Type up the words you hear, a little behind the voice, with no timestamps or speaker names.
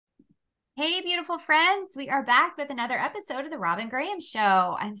Hey, beautiful friends. We are back with another episode of the Robin Graham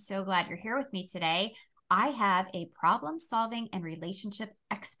Show. I'm so glad you're here with me today. I have a problem solving and relationship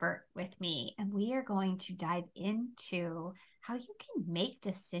expert with me, and we are going to dive into how you can make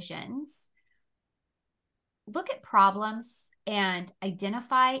decisions, look at problems, and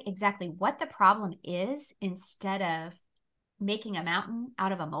identify exactly what the problem is instead of making a mountain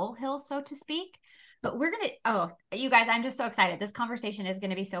out of a molehill, so to speak. But you guys, I'm just so excited. This conversation is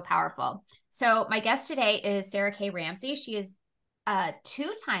going to be so powerful. So, my guest today is Sarah K. Ramsey. She is a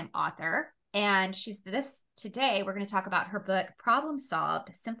two-time author, and today. We're going to talk about her book, Problem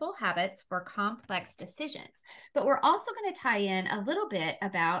Solved: Simple Habits for Complex Decisions. But we're also going to tie in a little bit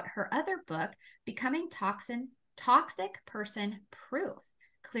about her other book, Becoming Toxic Person Proof.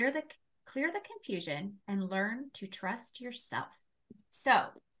 Clear the Clear the confusion and learn to trust yourself. So,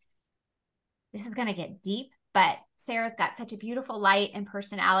 this is going to get deep, but Sarah's got such a beautiful light and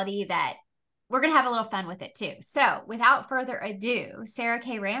personality that we're going to have a little fun with it too. So, without further ado, Sarah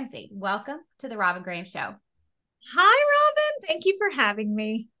K. Ramsey, welcome to the Robin Graham Show. Hi, Robin. Thank you for having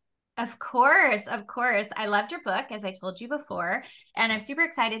me. Of course, of course. I loved your book, as I told you before, and I'm super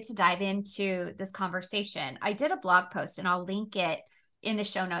excited to dive into this conversation. I did a blog post, and I'll link it in the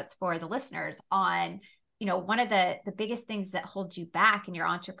show notes for the listeners on, one of the biggest things that holds you back in your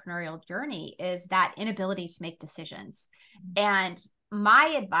entrepreneurial journey is that inability to make decisions. And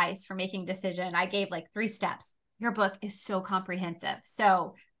my advice for making decision, I gave like 3 steps. Your book is so comprehensive.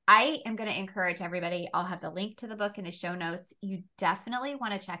 So I am going to encourage everybody. I'll have the link to the book in the show notes. You definitely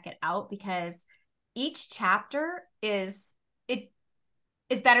want to check it out because each chapter is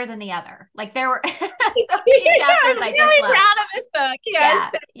better than the other. Like there were so many chapters I'm I just really loved. proud of this book.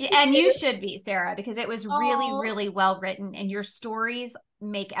 Yes. Yeah. And you should be, Sarah, because it was really, Oh, really well written and your stories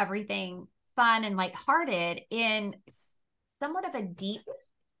make everything fun and lighthearted in somewhat of a deep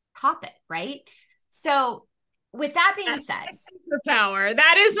topic, right? So with that being that's said, my superpower.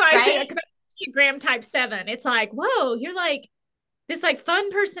 That is my super right? because I'm Enneagram type 7. It's like, whoa, you're like this like fun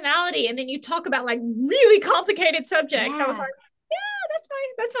personality. And then you talk about like really complicated subjects. I was Yeah. like, yeah,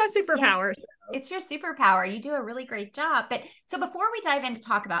 that's my Yeah. superpower. So. It's your superpower. You do a really great job. But so before we dive in to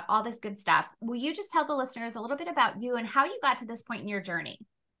talk about all this good stuff, will you just tell the listeners a little bit about you and how you got to this point in your journey?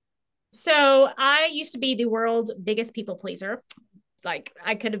 So I used to be the world's biggest people pleaser. Like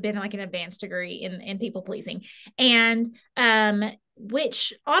I could have been like an advanced degree in people pleasing. And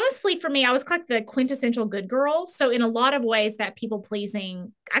which honestly for me, I was like the quintessential good girl. So in a lot of ways that people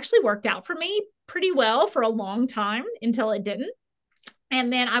pleasing actually worked out for me pretty well for a long time until it didn't.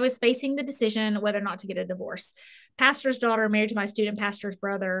 And then I was facing the decision whether or not to get a divorce. Pastor's daughter married to my student pastor's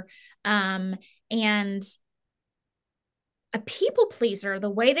brother. And a people pleaser, the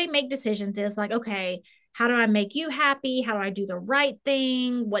way they make decisions is like, okay, how do I make you happy? How do I do the right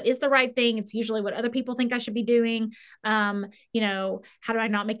thing? What is the right thing? It's usually what other people think I should be doing. How do I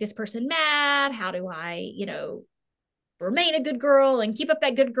not make this person mad? How do I, remain a good girl and keep up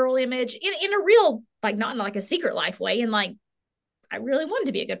that good girl image in a real, like not in like a secret life way. And like, I really wanted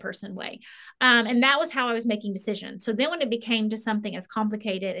to be a good person way. And that was how I was making decisions. So then when it became to something as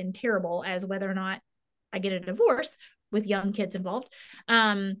complicated and terrible as whether or not I get a divorce with young kids involved,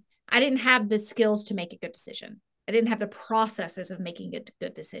 I didn't have the skills to make a good decision. I didn't have the processes of making a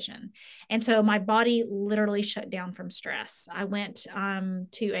good decision. And so my body literally shut down from stress. I went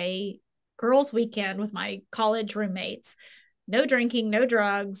to a girls' weekend with my college roommates, no drinking, no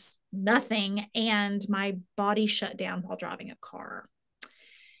drugs, nothing. And my body shut down while driving a car.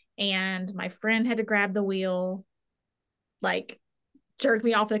 And my friend had to grab the wheel, like jerked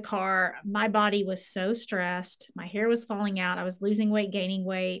me off the car. My body was so stressed. My hair was falling out. I was losing weight, gaining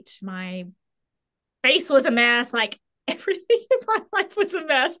weight. My face was a mess. Like everything in my life was a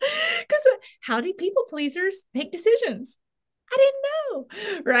mess. Because how do people pleasers make decisions? I didn't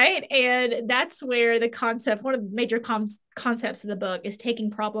know. Right. And that's where the concept, one of the major concepts of the book is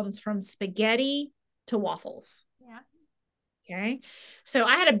taking problems from spaghetti to waffles. Yeah. Okay. So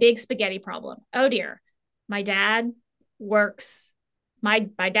I had a big spaghetti problem. Oh dear. My dad works my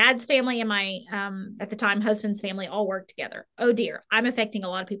dad's family and my at the time husband's family all work together. Oh dear. I'm affecting a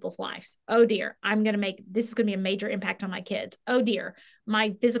lot of people's lives. Oh dear. This is going to be a major impact on my kids. Oh dear.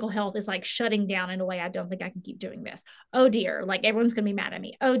 My physical health is like shutting down in a way I don't think I can keep doing this. Oh dear. Like everyone's going to be mad at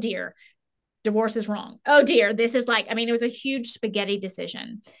me. Oh dear. Divorce is wrong. Oh dear. This is like, I mean, it was a huge spaghetti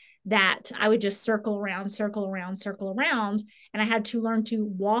decision that I would just circle around, circle around, circle around. And I had to learn to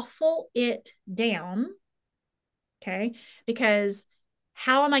waffle it down. Okay. Because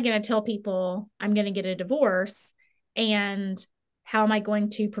how am I going to tell people I'm going to get a divorce and how am I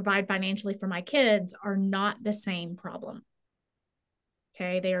going to provide financially for my kids are not the same problem.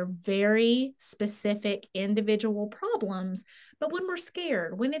 Okay. They are very specific individual problems. But when we're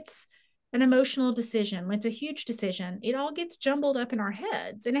scared, when it's an emotional decision, when it's a huge decision, it all gets jumbled up in our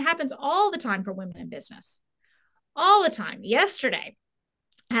heads. And it happens all the time for women in business, all the time. Yesterday,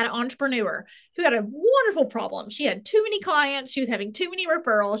 I had an entrepreneur who had a wonderful problem. She had too many clients. She was having too many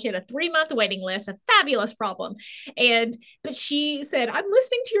referrals. She had a 3-month waiting list, a fabulous problem. But she said, I'm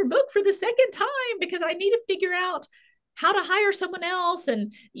listening to your book for the second time because I need to figure out how to hire someone else.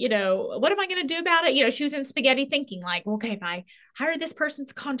 And, what am I going to do about it? She was in spaghetti thinking like, well, okay, if I hire this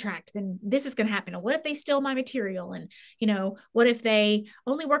person's contract, then this is going to happen. And what if they steal my material? And, what if they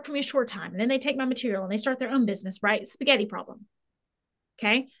only work for me a short time and then they take my material and they start their own business, right? Spaghetti problem.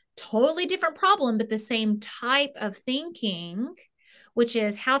 Okay. Totally different problem, but the same type of thinking, which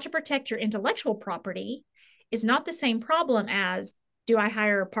is how to protect your intellectual property, is not the same problem as do I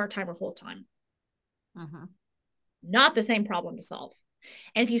hire part-time or full-time? Not the same problem to solve.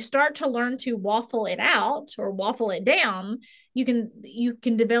 And if you start to learn to waffle it out or waffle it down, you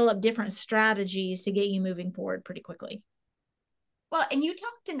can develop different strategies to get you moving forward pretty quickly. Well, and you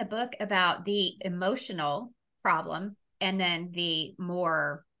talked in the book about the emotional problem and then the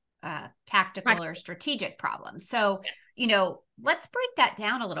more tactical or strategic problems. So, let's break that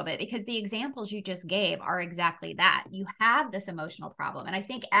down a little bit, because the examples you just gave are exactly that. You have this emotional problem. And I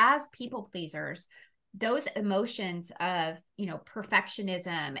think as people pleasers, those emotions of,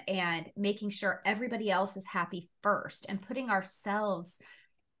 perfectionism and making sure everybody else is happy first and putting ourselves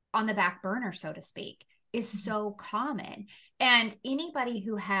on the back burner, so to speak, is so common. And anybody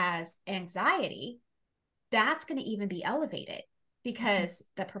who has anxiety, that's going to even be elevated because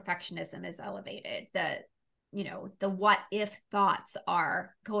the perfectionism is elevated. The what if thoughts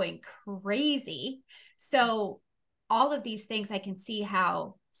are going crazy. So all of these things, I can see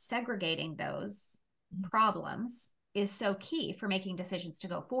how segregating those problems is so key for making decisions to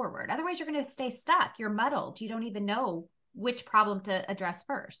go forward. Otherwise, you're going to stay stuck. You're muddled. You don't even know which problem to address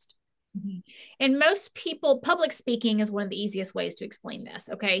first. And most people, public speaking is one of the easiest ways to explain this.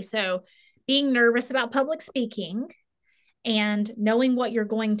 Okay. So being nervous about public speaking and knowing what you're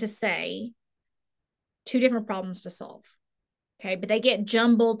going to say, two different problems to solve. Okay. But they get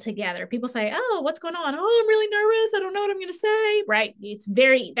jumbled together. People say, oh, what's going on? Oh, I'm really nervous. I don't know what I'm going to say. Right.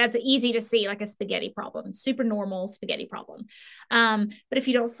 That's easy to see, like a spaghetti problem, super normal spaghetti problem. But if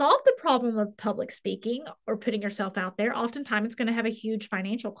you don't solve the problem of public speaking or putting yourself out there, oftentimes it's going to have a huge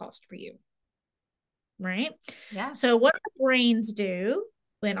financial cost for you. Right. Yeah. So what our brains do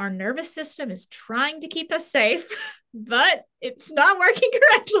when our nervous system is trying to keep us safe, but it's not working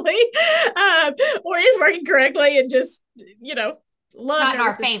correctly, or is working correctly and just, not in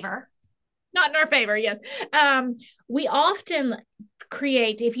our favor. Not in our favor, yes. We often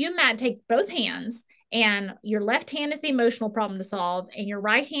create, if you might take both hands and your left hand is the emotional problem to solve and your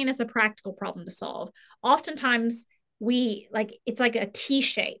right hand is the practical problem to solve, oftentimes it's like a T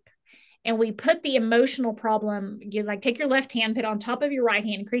shape. And we put the emotional problem, you take your left hand, put it on top of your right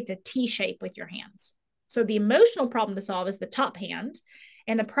hand, and creates a T shape with your hands. So the emotional problem to solve is the top hand,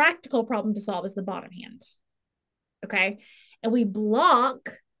 and the practical problem to solve is the bottom hand. Okay. And we block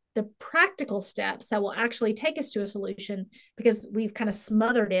the practical steps that will actually take us to a solution because we've kind of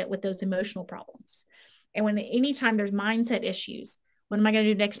smothered it with those emotional problems. And anytime there's mindset issues, what am I going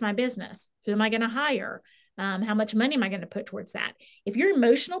to do next in my business? Who am I going to hire? How much money am I going to put towards that? If your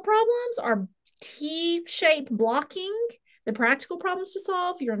emotional problems are T-shaped blocking the practical problems to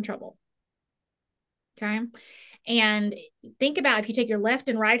solve, you're in trouble. Okay. And think about if you take your left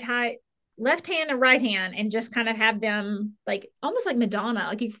hand and right hand and just kind of have them almost like Madonna,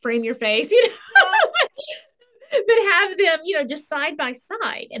 like you frame your face, but have them, just side by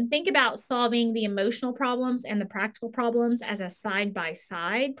side, and think about solving the emotional problems and the practical problems as a side by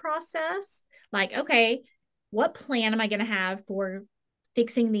side process. Like, okay, what plan am I going to have for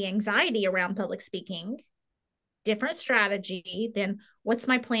fixing the anxiety around public speaking? Different strategy than what's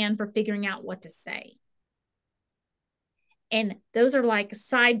my plan for figuring out what to say? And those are like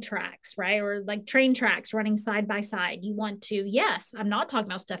side tracks, right? Or like train tracks running side by side. You want to, yes, I'm not talking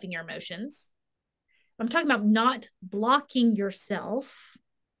about stuffing your emotions. I'm talking about not blocking yourself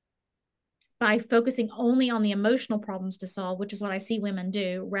by focusing only on the emotional problems to solve, which is what I see women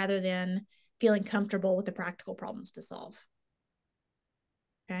do, rather than feeling comfortable with the practical problems to solve.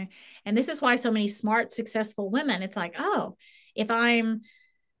 Okay. And this is why so many smart, successful women, it's like, oh, I don't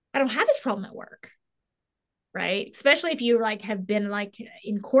have this problem at work. Right. Especially if you have been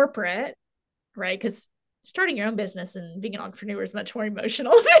in corporate, right? Because starting your own business and being an entrepreneur is much more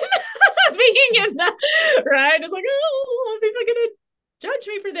emotional than being in the, right. It's like, oh, people are going to judge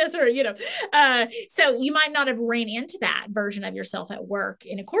me for this, or, so you might not have ran into that version of yourself at work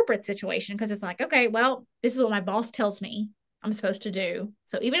in a corporate situation, because it's like, okay, well, this is what my boss tells me I'm supposed to do.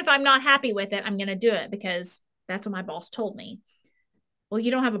 So even if I'm not happy with it, I'm going to do it because that's what my boss told me. Well, you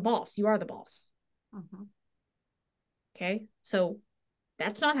don't have a boss. You are the boss. Mm-hmm. Okay. So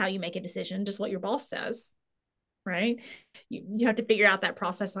that's not how you make a decision, just what your boss says, right? You have to figure out that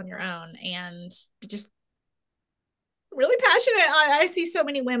process on your own, and just really passionate. I see so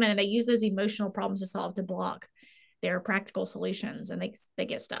many women, and they use those emotional problems to solve, to block their practical solutions, and they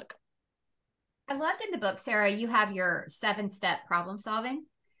get stuck. I loved in the book, Sarah, you have your 7-step problem solving.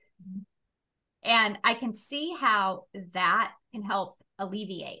 And I can see how that can help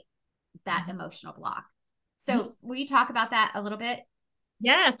alleviate that emotional block. So will you talk about that a little bit?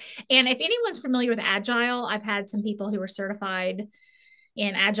 Yes. And if anyone's familiar with Agile, I've had some people who are certified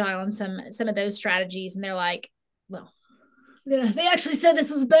in Agile and some of those strategies, and they're like, well, they actually said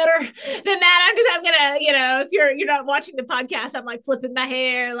this was better than that. I'm gonna, if you're not watching the podcast, I'm like flipping my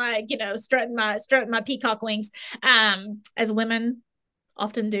hair, like, strutting my peacock wings, as women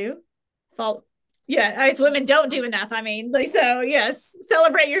often do. Well, yeah, as women don't do enough. I mean, like, so yes,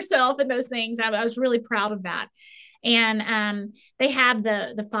 celebrate yourself and those things. I was really proud of that. And they have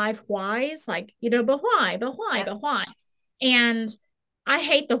the 5 whys, like, but why, but why? And I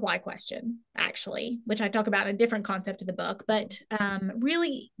hate the why question, actually, which I talk about in a different concept of the book, but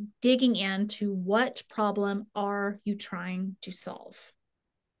really digging into what problem are you trying to solve?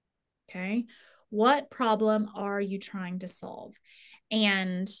 Okay. What problem are you trying to solve?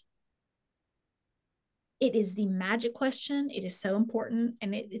 And it is the magic question. It is so important.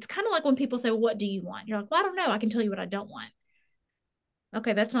 And it's kind of like when people say, what do you want? You're like, well, I don't know. I can tell you what I don't want.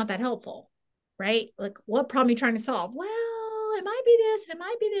 Okay, that's not that helpful, right? Like, what problem are you trying to solve? Well, it might be this, and it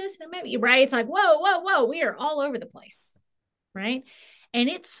might be this, and it might be, right? It's like, whoa. We are all over the place, right? And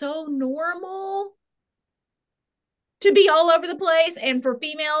it's so normal to be all over the place, and for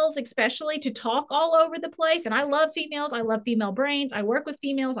females especially to talk all over the place. And I love females. I love female brains. I work with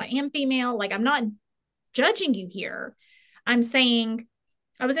females. I am female. Like, I'm not judging you here. I'm saying,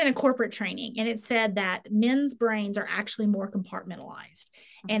 I was in a corporate training, and it said that men's brains are actually more compartmentalized,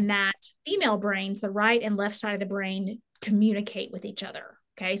 and that female brains, the right and left side of the brain, communicate with each other.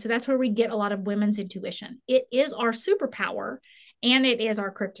 Okay. So that's where we get a lot of women's intuition. It is our superpower, and it is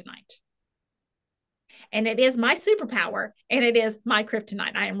our kryptonite. And it is my superpower, and it is my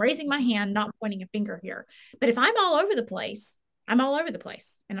kryptonite. I am raising my hand, not pointing a finger here. But if I'm all over the place, I'm all over the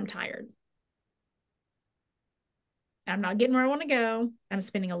place, and I'm tired. I'm not getting where I want to go. I'm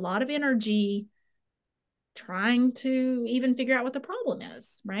spending a lot of energy trying to even figure out what the problem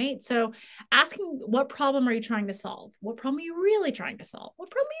is, right? So asking, what problem are you trying to solve? What problem are you really trying to solve?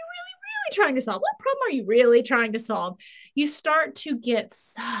 What problem are you really trying to solve? What problem are you really trying to solve? You start to get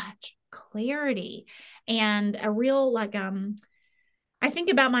such clarity and a real, like, I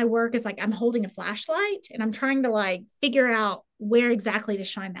think about my work as like I'm holding a flashlight, and I'm trying to like figure out where exactly to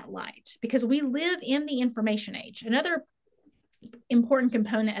shine that light, because we live in the information age. Another important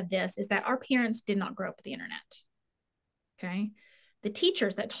component of this is that our parents did not grow up with the internet. Okay. The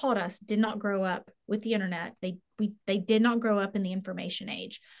teachers that taught us did not grow up with the internet. They did not grow up in the information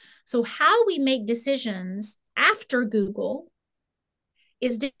age. So how we make decisions after Google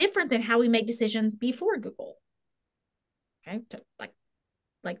is different than how we make decisions before Google. Okay. Like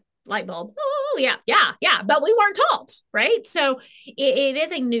light bulb. Oh, yeah. But we weren't taught, right? So it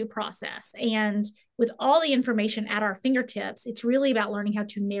is a new process. And with all the information at our fingertips, it's really about learning how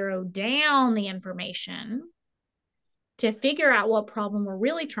to narrow down the information to figure out what problem we're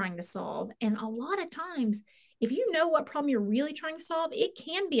really trying to solve. And a lot of times, if you know what problem you're really trying to solve, it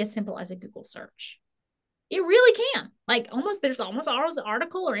can be as simple as a Google search. It really can. Like, there's almost always an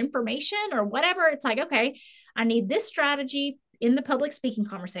article or information or whatever. It's like, okay, I need this strategy in the public speaking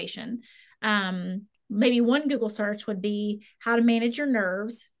conversation. Maybe one Google search would be how to manage your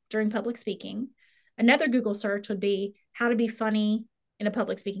nerves during public speaking. Another Google search would be how to be funny in a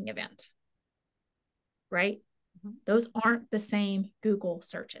public speaking event, right? Those aren't the same Google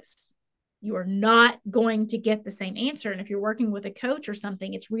searches. You are not going to get the same answer. And if you're working with a coach or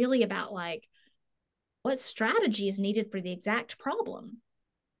something, it's really about like, what strategy is needed for the exact problem?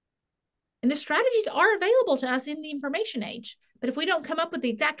 And the strategies are available to us in the information age. But if we don't come up with the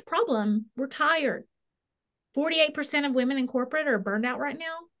exact problem, we're tired. 48% of women in corporate are burned out right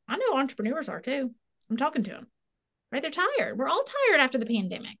now. I know entrepreneurs are too. I'm talking to them, right? They're tired. We're all tired after the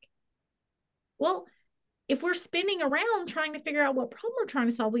pandemic. Well, if we're spinning around trying to figure out what problem we're trying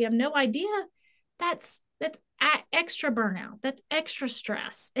to solve, we have no idea. That's extra burnout. That's extra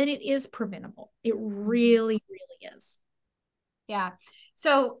stress. And it is preventable. It really, really is. Yeah.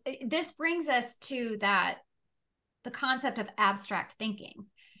 So this brings us to the concept of abstract thinking.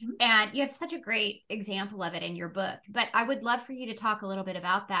 Mhm. And you have such a great example of it in your book. But I would love for you to talk a little bit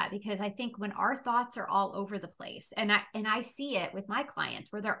about that, because I think when our thoughts are all over the place, and I see it with my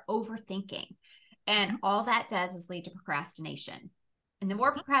clients where they're overthinking, and all that does is lead to procrastination. And the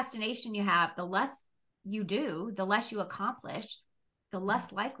more procrastination you have, the less you do, the less you accomplish, the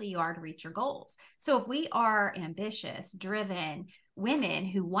less likely you are to reach your goals. So if we are ambitious, driven women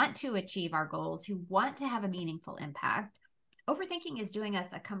who want to achieve our goals, who want to have a meaningful impact, overthinking is doing us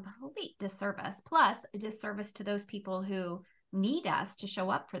a complete disservice, plus a disservice to those people who need us to show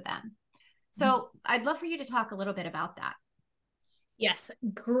up for them. So I'd love for you to talk a little bit about that. Yes.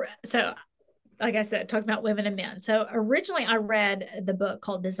 So, like I said, talking about women and men. So originally I read the book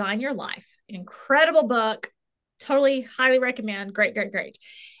called Design Your Life, an incredible book. Totally highly recommend. Great, great, great.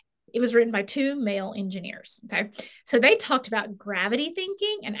 It was written by two male engineers. Okay. So they talked about gravity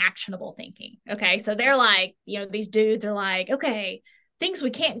thinking and actionable thinking. Okay. So they're like, these dudes are like, okay, things we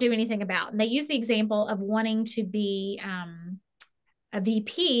can't do anything about. And they use the example of wanting to be a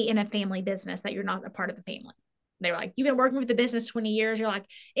VP in a family business that you're not a part of the family. They were like, you've been working with the business 20 years. You're like,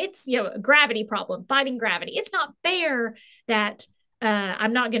 it's, a gravity problem, fighting gravity. It's not fair that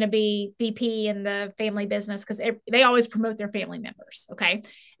I'm not going to be VP in the family business because they always promote their family members. Okay.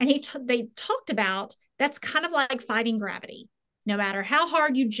 And they talked about that's kind of like fighting gravity. No matter how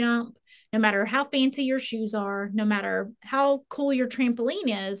hard you jump, no matter how fancy your shoes are, no matter how cool your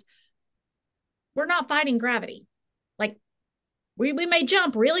trampoline is, we're not fighting gravity. Like we may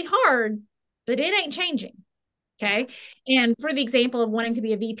jump really hard, but it ain't changing. Okay. And for the example of wanting to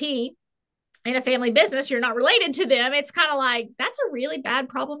be a VP in a family business, you're not related to them. It's kind of like, that's a really bad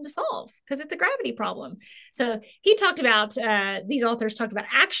problem to solve because it's a gravity problem. So he talked about, these authors talked about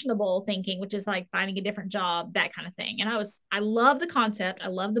actionable thinking, which is like finding a different job, that kind of thing. And I love the concept. I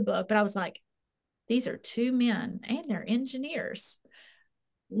love the book, but I was like, these are two men and they're engineers.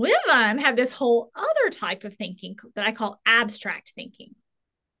 Women have this whole other type of thinking that I call abstract thinking.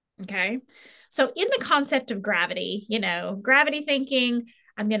 Okay. So in the concept of gravity, gravity thinking,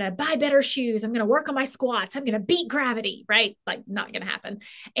 I'm going to buy better shoes. I'm going to work on my squats. I'm going to beat gravity, right? Like not going to happen.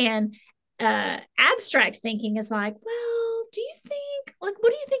 And abstract thinking is like, well, do you think, like, what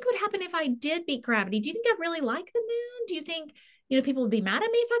do you think would happen if I did beat gravity? Do you think I really like the moon? Do you think, people would be mad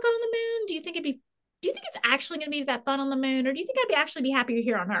at me if I got on the moon? Do you think it's actually going to be that fun on the moon? Or do you think I'd actually be happier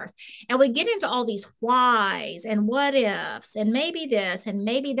here on Earth? And we get into all these whys and what ifs and maybe this and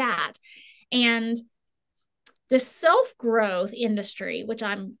maybe that. And the self-growth industry, which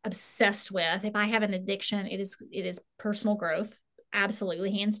I'm obsessed with, if I have an addiction, it is personal growth,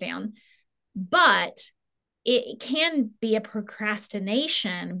 absolutely, hands down. But it can be a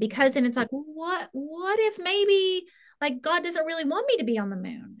procrastination because then it's like, what if maybe like God doesn't really want me to be on the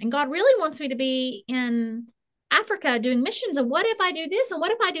moon and God really wants me to be in Africa doing missions, and what if I do this and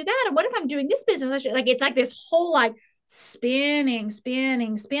what if I do that and what if I'm doing this business? Like it's like this whole like spinning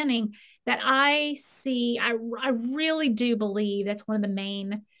that I see. I really do believe that's one of the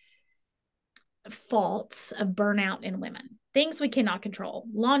main faults of burnout in women. Things we cannot control.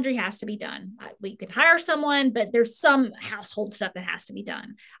 Laundry has to be done. We can hire someone, but there's some household stuff that has to be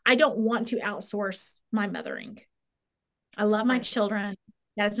done. I don't want to outsource my mothering. I love my children.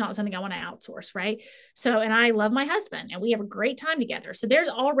 That's not something I want to outsource, right? So, and I love my husband and we have a great time together. So there's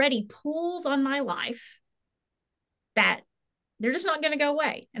already pulls on my life that they're just not going to go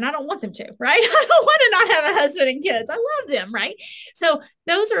away. And I don't want them to, right? I don't want to not have a husband and kids. I love them, right? So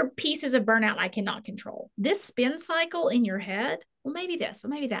those are pieces of burnout I cannot control. This spin cycle in your head, well, maybe this, or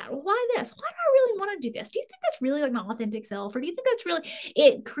maybe that. Well, why this? Why do I really want to do this? Do you think that's really like my authentic self? Or do you think that's really,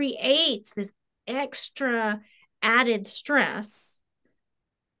 it creates this extra added stress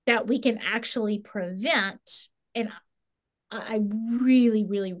that we can actually prevent. And I really,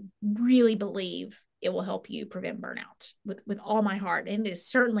 really, really believe it will help you prevent burnout with all my heart. And it is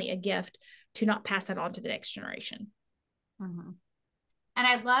certainly a gift to not pass that on to the next generation. Mm-hmm. And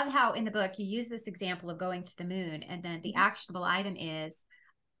I love how in the book you use this example of going to the moon, and then the actionable item is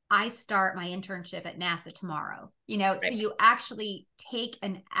I start my internship at NASA tomorrow, right. So you actually take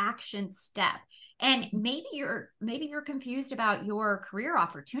an action step. And maybe you're confused about your career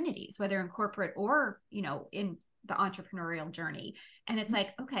opportunities, whether in corporate or, in the entrepreneurial journey. And it's like,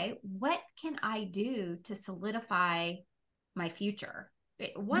 okay, what can I do to solidify my future?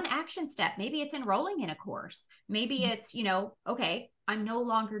 One action step, maybe it's enrolling in a course. Maybe it's, okay, I'm no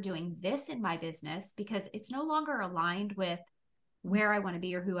longer doing this in my business because it's no longer aligned with where I want to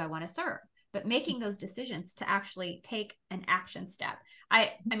be or who I want to serve. but making those decisions to actually take an action step.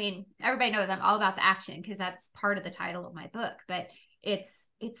 I mean, everybody knows I'm all about the action because that's part of the title of my book, but it's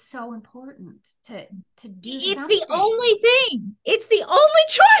so important to do it's something. the only thing. It's the only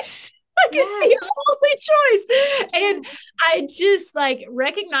choice. Like, yes. It's the only choice. And I just like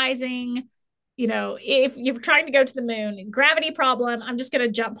recognizing, you know, if you're trying to go to the moon, gravity problem, I'm just going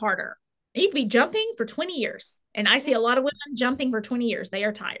to jump harder. You could be jumping for 20 years. And I see a lot of women jumping for 20 years. They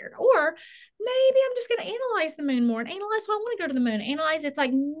are tired. Or maybe I'm just going to analyze the moon more and analyze why I want to go to the moon. Analyze. It's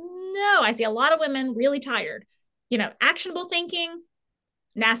like, no, I see a lot of women really tired. You know, actionable thinking,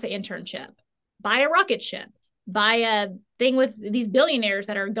 NASA internship, buy a rocket ship, buy a thing with these billionaires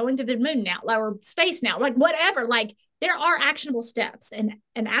that are going to the moon now or space now, like whatever. Like there are actionable steps, and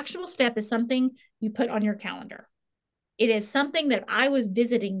an actionable step is something you put on your calendar. It is something that I was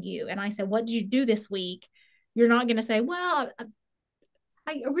visiting you and I said, what did you do this week? You're not going to say, well,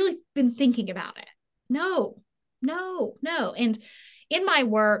 I really been thinking about it. No. And in my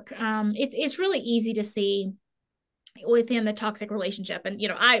work, it's really easy to see within the toxic relationship. And, you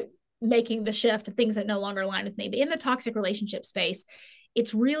know, I making the shift to things that no longer align with me, but in the toxic relationship space,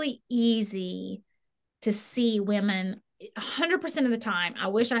 it's really easy to see women 100% of the time. I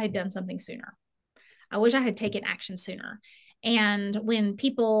wish I had done something sooner. I wish I had taken action sooner. And when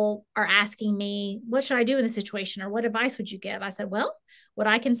people are asking me, what should I do in this situation? Or what advice would you give? I said, well, what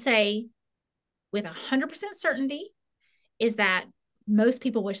I can say with 100% certainty is that most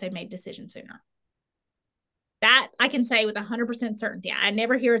people wish they'd made decisions sooner. That I can say with 100% certainty. I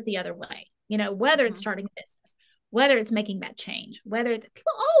never hear it the other way. You know, whether it's starting a business, whether it's making that change, whether it's,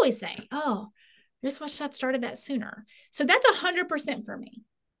 people always say, oh, just wish I'd started that sooner. So that's 100% for me.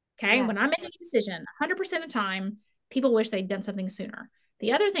 Okay. Yeah. When I'm making a decision, 100% of the time, people wish they'd done something sooner.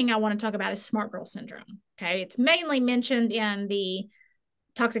 The other thing I want to talk about is smart girl syndrome. Okay. It's mainly mentioned in the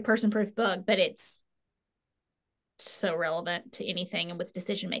Toxic Person Proof book, but it's so relevant to anything and with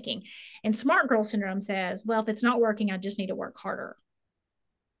decision making. And smart girl syndrome says, well, if it's not working, I just need to work harder.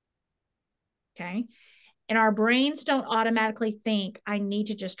 Okay. And our brains don't automatically think, I need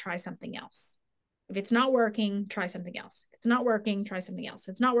to just try something else. If it's not working, try something else. If it's not working, try something else. If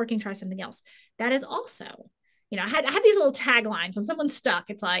it's not working, try something else. That is also, you know, I had these little taglines when someone's stuck.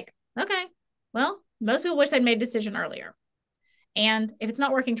 It's like, okay, well, most people wish they'd made a decision earlier. And if it's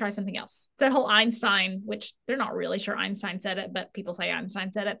not working, try something else. That whole Einstein, which they're not really sure Einstein said it, but people say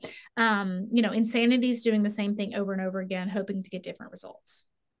Einstein said it. You know, insanity is doing the same thing over and over again, hoping to get different results.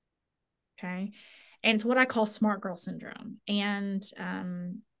 Okay. And it's what I call smart girl syndrome. And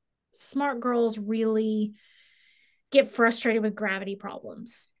smart girls really get frustrated with gravity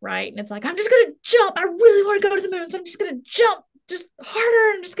problems, right? And it's like, I'm just going to jump. I really want to go to the moon. So I'm just going to jump just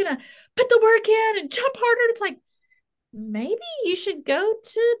harder. I'm just going to put the work in and jump harder. And it's like, maybe you should go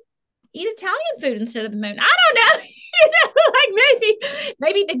to eat Italian food instead of the moon. I don't know. You know, like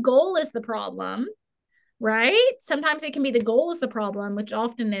maybe the goal is the problem, right? Sometimes it can be the goal is the problem, which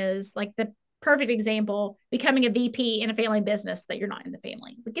often is like the perfect example, becoming a VP in a family business that you're not in the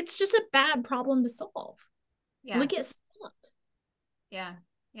family. Like it's just a bad problem to solve. Yeah. We get stuck. Yeah.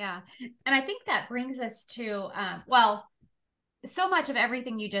 Yeah. And I think that brings us to, well, so much of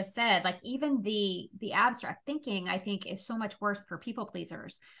everything you just said, like even the abstract thinking, I think is so much worse for people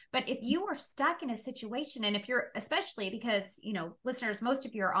pleasers. But if you are stuck in a situation, and if you're, especially because, you know, listeners, most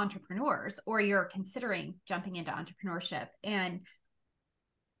of you are entrepreneurs or you're considering jumping into entrepreneurship, and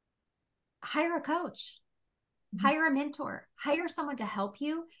hire a coach, hire a mentor, hire someone to help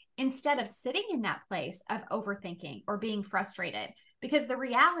you instead of sitting in that place of overthinking or being frustrated. Because the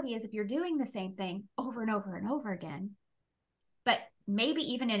reality is if you're doing the same thing over and over and over again, but maybe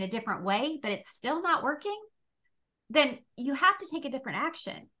even in a different way, but it's still not working, then you have to take a different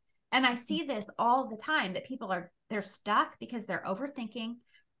action. And I see this all the time, that people they're stuck because they're overthinking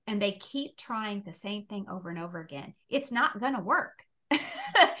and they keep trying the same thing over and over again. It's not going to work.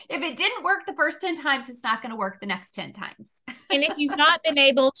 If it didn't work the first 10 times, it's not going to work the next 10 times. And if you've not been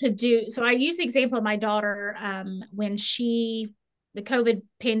able to do, so I use the example of my daughter, when the COVID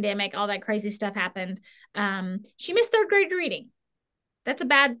pandemic, all that crazy stuff happened. She missed third grade reading. That's a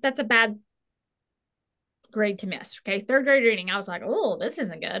bad grade to miss. Okay. Third grade reading. I was like, oh, this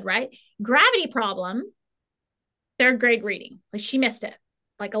isn't good. Right. Gravity problem, third grade reading. Like she missed it.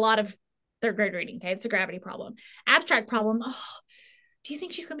 Like a lot of third grade reading. Okay. It's a gravity problem. Abstract problem. Oh, do you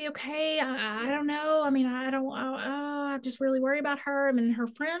think she's going to be okay? I don't know. I mean, I just really worry about her. I mean, her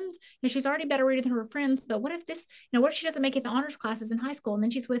friends, you know, she's already better reader than her friends, but what if this, you know, what if she doesn't make it to honors classes in high school? And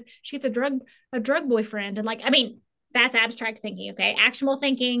then she gets a drug boyfriend. And like, I mean, That's abstract thinking. Okay. Actionable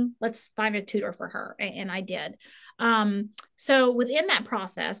thinking. Let's find a tutor for her. And I did. So within that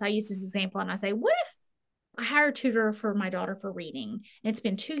process, I use this example and I say, what if I hire a tutor for my daughter for reading? And it's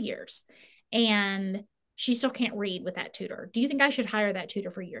been 2 years and she still can't read with that tutor. Do you think I should hire that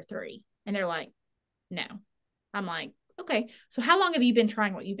tutor for year 3? And they're like, no. I'm like, okay. So how long have you been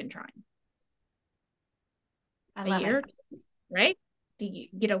trying what you've been trying? I A love year, it. right? Do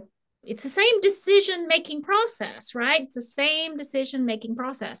you know, it's the same decision-making process, right? It's the same decision-making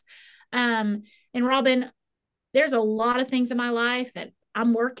process. And Robin, there's a lot of things in my life that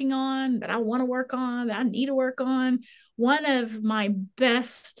I'm working on, that I want to work on, that I need to work on. One of my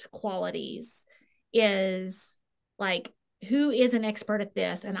best qualities is like, who is an expert at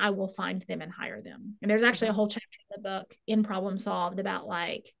this? And I will find them and hire them. And there's actually a whole chapter in the book in Problem Solved about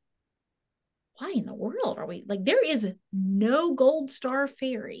like, why in the world are we like, there is no gold star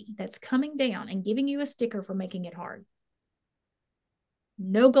fairy that's coming down and giving you a sticker for making it hard.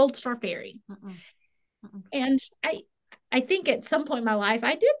 No gold star fairy. And I think at some point in my life,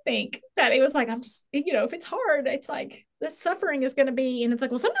 I did think that it was like, I'm just, you know, if it's hard, it's like the suffering is going to be, and it's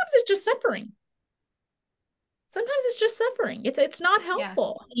like, well, sometimes it's just suffering. Sometimes it's just suffering. It's not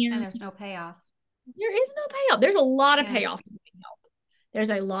helpful. Yeah. And there's no payoff. There is no payoff. There's a lot of payoff to getting help. There's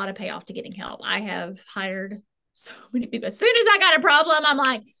a lot of payoff to getting help. I have hired so many people. As soon as I got a problem, I'm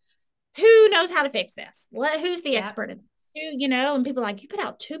like, who knows how to fix this? Who's the expert in this? Who, you know, and people are like, you put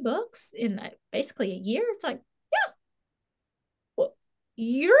out 2 books in basically a year. It's like, yeah. Well,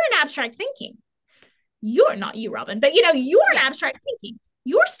 you're in abstract thinking. You're not you, Robin, but you know, you're in abstract thinking.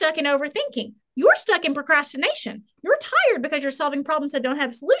 You're stuck in overthinking. You're stuck in procrastination. You're tired because you're solving problems that don't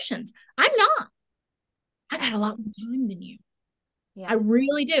have solutions. I'm not. I got a lot more time than you. Yeah. I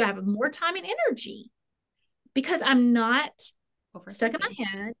really do. I have more time and energy because I'm not stuck in my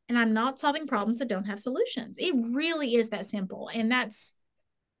head and I'm not solving problems that don't have solutions. It really is that simple. And I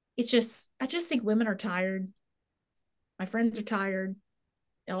just think women are tired. My friends are tired.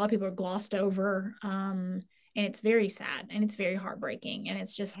 A lot of people are glossed over. And it's very sad and it's very heartbreaking. And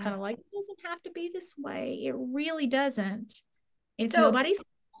it's just kind of like, it doesn't have to be this way. It really doesn't. It's nobody's fault.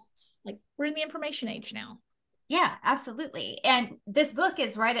 Like, we're in the information age now. Yeah, absolutely. And this book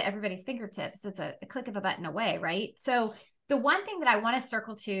is right at everybody's fingertips. It's a click of a button away, right? So the one thing that I want to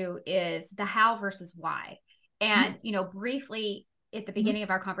circle to is the how versus why. And, you know, briefly at the beginning of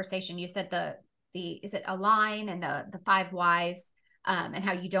our conversation, you said is it align and the 5 whys, and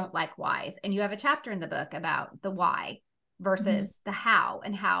how you don't like whys. And you have a chapter in the book about the why versus the how,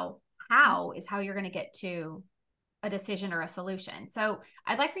 and how is how you're going to get to a decision or a solution. So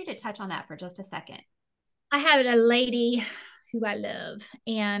I'd like for you to touch on that for just a second. I have a lady who I love,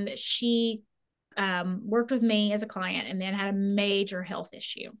 and she worked with me as a client and then had a major health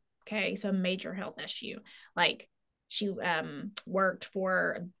issue. Okay. So a major health issue. Like, she worked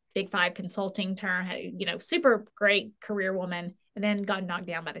for a Big 5 consulting firm, had, you know, super great career woman, and then got knocked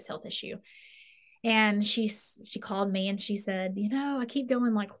down by this health issue. And she called me and she said, you know, I keep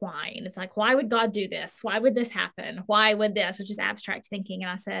going like, why? And it's like, why would God do this? Why would this happen? Why would this? Which is abstract thinking.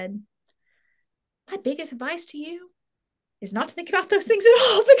 And I said, my biggest advice to you is not to think about those things at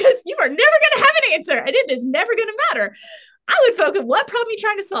all, because you are never going to have an answer and it is never going to matter. I would focus, what problem are you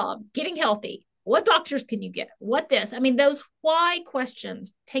trying to solve? Getting healthy. What doctors can you get? What this? I mean, those why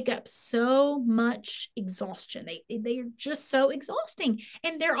questions take up so much exhaustion. They are just so exhausting,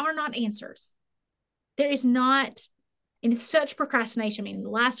 and there are not answers. There is not, and it's such procrastination. I mean,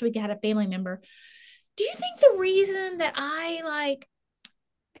 last week I had a family member. Do you think the reason that I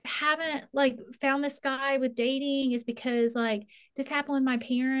haven't found this guy with dating is because this happened with my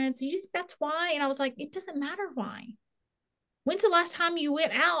parents? Do you think that's why? And I was like, it doesn't matter why. When's the last time you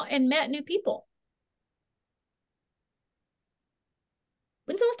went out and met new people?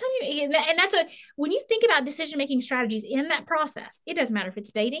 When's the last time and that's when you think about decision-making strategies in that process, it doesn't matter if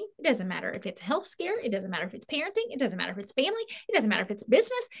it's dating, it doesn't matter if it's a health scare, it doesn't matter if it's parenting, it doesn't matter if it's family, it doesn't matter if it's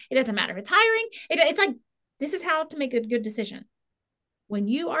business, it doesn't matter if it's hiring. It's like, this is how to make a good decision. When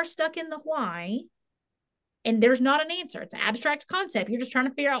you are stuck in the why and there's not an answer, it's an abstract concept, you're just trying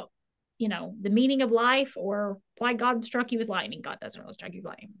to figure out, the meaning of life or why God struck you with lightning. God doesn't really strike you with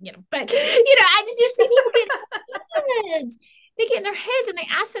lightning, but I just see people get in their heads. They get in their heads and they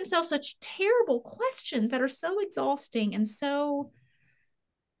ask themselves such terrible questions that are so exhausting, and so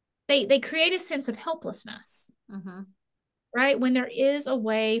they create a sense of helplessness, right? When there is a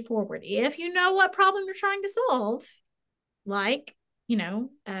way forward, if you know what problem you're trying to solve,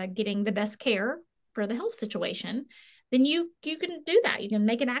 getting the best care for the health situation, then you can do that. You can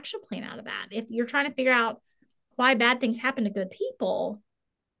make an action plan out of that. If you're trying to figure out why bad things happen to good people,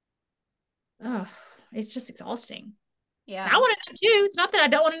 it's just exhausting. Yeah. Now I want to know too. It's not that I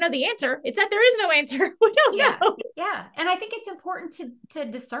don't want to know the answer. It's that there is no answer. We don't Yeah. know. Yeah. And I think it's important to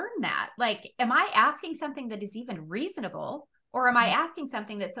discern that. Like, am I asking something that is even reasonable? Or am I asking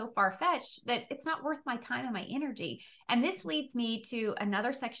something that's so far fetched that it's not worth my time and my energy? And this leads me to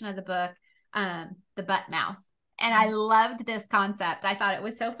another section of the book, the butt mouth. And I loved this concept. I thought it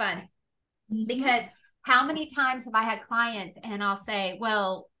was so fun because how many times have I had clients and I'll say,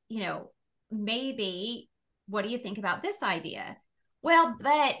 well, maybe what do you think about this idea? Well,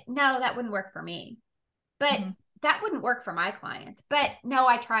 but no, that wouldn't work for me. But that wouldn't work for my clients. But no,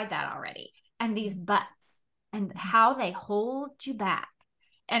 I tried that already. And these buts and how they hold you back.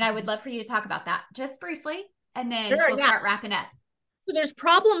 And I would love for you to talk about that just briefly. And then Sure, we'll start wrapping up. So there's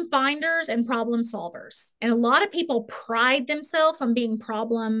problem finders and problem solvers. And a lot of people pride themselves on being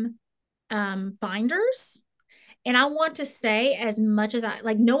problem finders. And I want to say, as much as I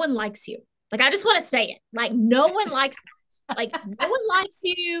like, no one likes you. Like, I just want to say it. Like, no one likes that. Like, no one likes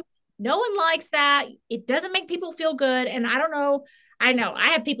you. No one likes that. It doesn't make people feel good. And I don't know. I know I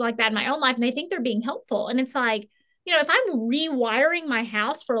have people like that in my own life and they think they're being helpful. And it's like, if I'm rewiring my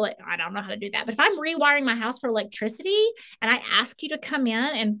house for I don't know how to do that, but if I'm rewiring my house for electricity and I ask you to come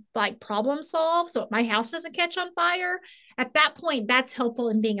in and like problem solve so my house doesn't catch on fire, at that point, that's helpful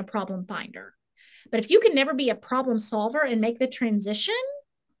in being a problem finder. But if you can never be a problem solver and make the transition,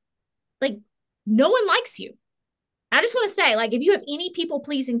 like no one likes you. I just want to say, like, if you have any people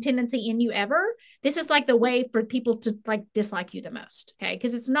pleasing tendency in you ever, this is like the way for people to like dislike you the most. Okay.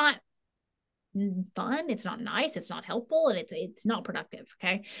 Because it's not fun, it's not nice, it's not helpful, and it's not productive.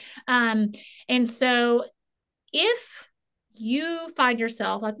 Okay. And so if you find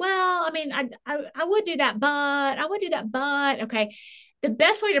yourself like, well, I mean, I would do that, but I would do that, but okay. The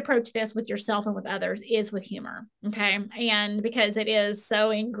best way to approach this with yourself and with others is with humor. Okay. And because it is so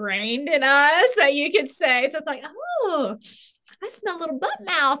ingrained in us that you could say, so it's like, oh, I smell a little butt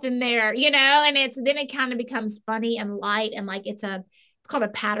mouth in there, and then it kind of becomes funny and light. And like, it's called a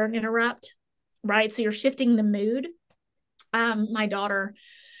pattern interrupt, right? So you're shifting the mood. My daughter,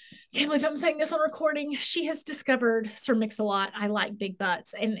 can't believe I'm saying this on recording. She has discovered Sir Mix-a-Lot. I like big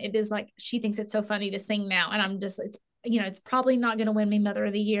butts. And it is like, she thinks it's so funny to sing now. And I'm just, it's probably not going to win me Mother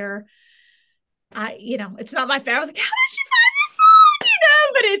of the Year. It's not my favorite. I was like, how did she find this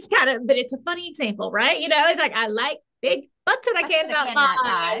song? But it's a funny example, right? It's like, I like big butts and I cannot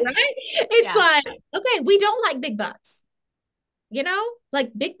lie, right? It's like, okay, we don't like big butts.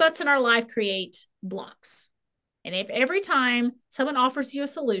 Like big butts in our life create blocks. And if every time someone offers you a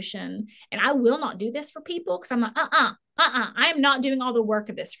solution, and I will not do this for people because I'm like, I am not doing all the work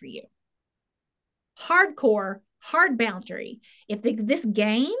of this for you. Hardcore, hard boundary. If this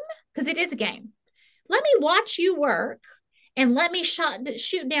game, because it is a game, let me watch you work and let me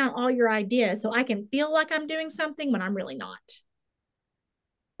shoot down all your ideas so I can feel like I'm doing something when I'm really not.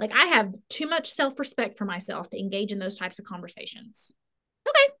 Like I have too much self-respect for myself to engage in those types of conversations.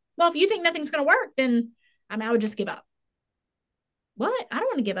 Okay, well, if you think nothing's going to work, then I would just give up. What? I don't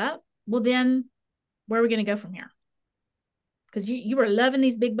want to give up. Well, then where are we going to go from here? Because you were loving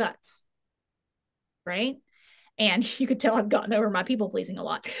these big butts, right? And you could tell I've gotten over my people pleasing a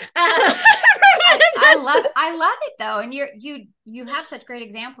lot. I love it though, and you have such great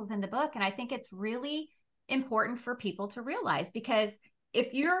examples in the book, and I think it's really important for people to realize, because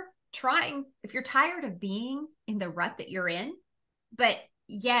if you're tired of being in the rut that you're in, but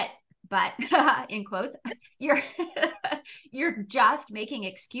in quotes, you're just making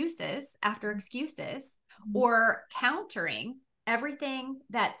excuses after excuses or countering everything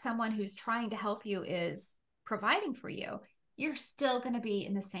that someone who's trying to help you is providing for you, you're still going to be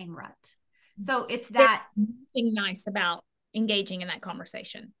in the same rut. So it's that. There's nothing nice about engaging in that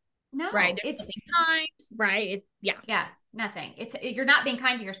conversation. No, right. It's kind, right? Yeah, nothing. You're not being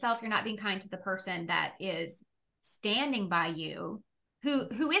kind to yourself. You're not being kind to the person that is standing by you,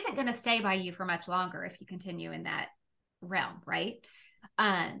 who isn't going to stay by you for much longer if you continue in that realm, right?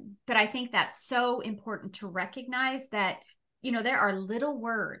 But I think that's so important to recognize that, there are little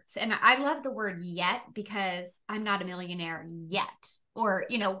words, and I love the word yet, because I'm not a millionaire yet, or,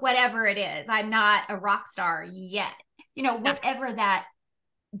 whatever it is, I'm not a rock star yet, whatever that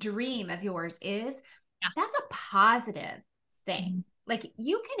dream of yours is, that's a positive thing. Like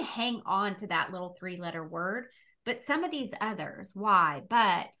you can hang on to that little 3-letter word, but some of these others, why,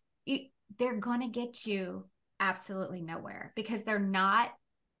 but they're going to get you absolutely nowhere, because they're not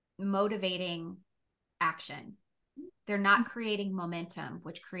motivating action. They're not creating momentum,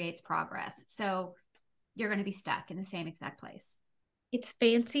 which creates progress. So you're going to be stuck in the same exact place. It's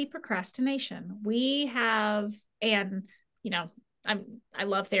fancy procrastination. We have, and I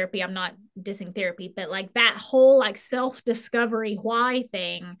love therapy. I'm not dissing therapy, but like that whole like self-discovery why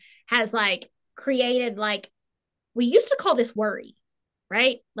thing has like created like, we used to call this worry,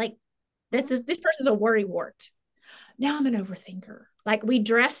 right? Like this person's a worry wart. Now I'm an overthinker. Like we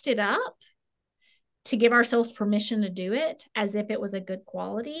dressed it up to give ourselves permission to do it as if it was a good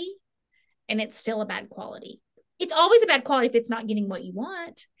quality, and it's still a bad quality. It's always a bad quality if it's not getting what you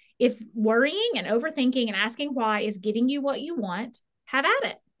want. If worrying and overthinking and asking why is getting you what you want, have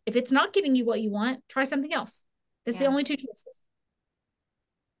at it. If it's not getting you what you want, try something else. That's the only two choices.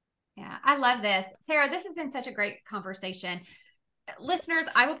 Yeah, I love this. Sarah, this has been such a great conversation. Listeners,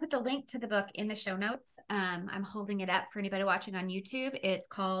 I will put the link to the book in the show notes. I'm holding it up for anybody watching on YouTube. It's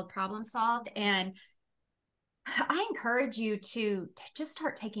called Problem Solved. And I encourage you to just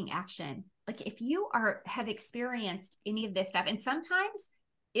start taking action. Like if you have experienced any of this stuff, and sometimes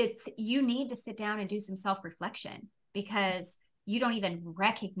you need to sit down and do some self-reflection because you don't even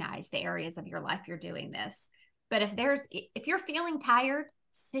recognize the areas of your life you're doing this. But if you're feeling tired,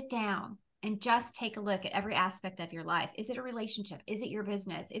 sit down and just take a look at every aspect of your life. Is it a relationship? Is it your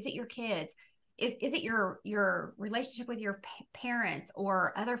business? Is it your kids? Is it your relationship with your parents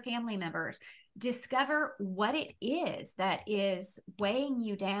or other family members? Discover what it is that is weighing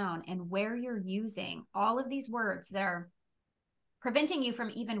you down and where you're using all of these words that are preventing you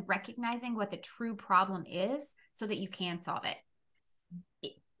from even recognizing what the true problem is so that you can solve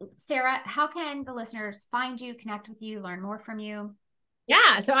it. Sarah, how can the listeners find you, connect with you, learn more from you?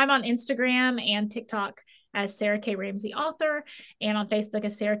 Yeah, so I'm on Instagram and TikTok as Sarah K. Ramsey author, and on Facebook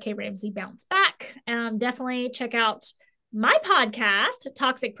as Sarah K. Ramsey Bounce Back. Definitely check out my podcast,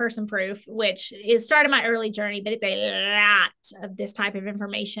 Toxic Person Proof, which is started my early journey, but it's a lot of this type of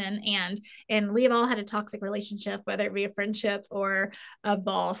information. And we have all had a toxic relationship, whether it be a friendship or a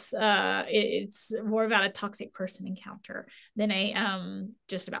boss. It's more about a toxic person encounter than a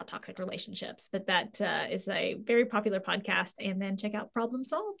just about toxic relationships. But that is a very popular podcast. And then check out Problem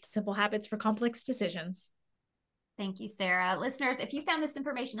Solved: Simple Habits for Complex Decisions. Thank you, Sarah. Listeners, if you found this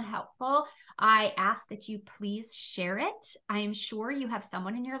information helpful, I ask that you please share it. I am sure you have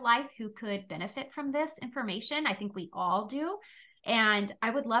someone in your life who could benefit from this information. I think we all do. And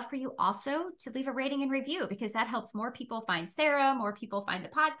I would love for you also to leave a rating and review because that helps more people find Sarah, more people find the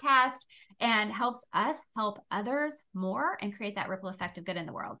podcast, and helps us help others more and create that ripple effect of good in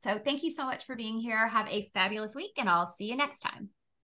the world. So thank you so much for being here. Have a fabulous week, and I'll see you next time.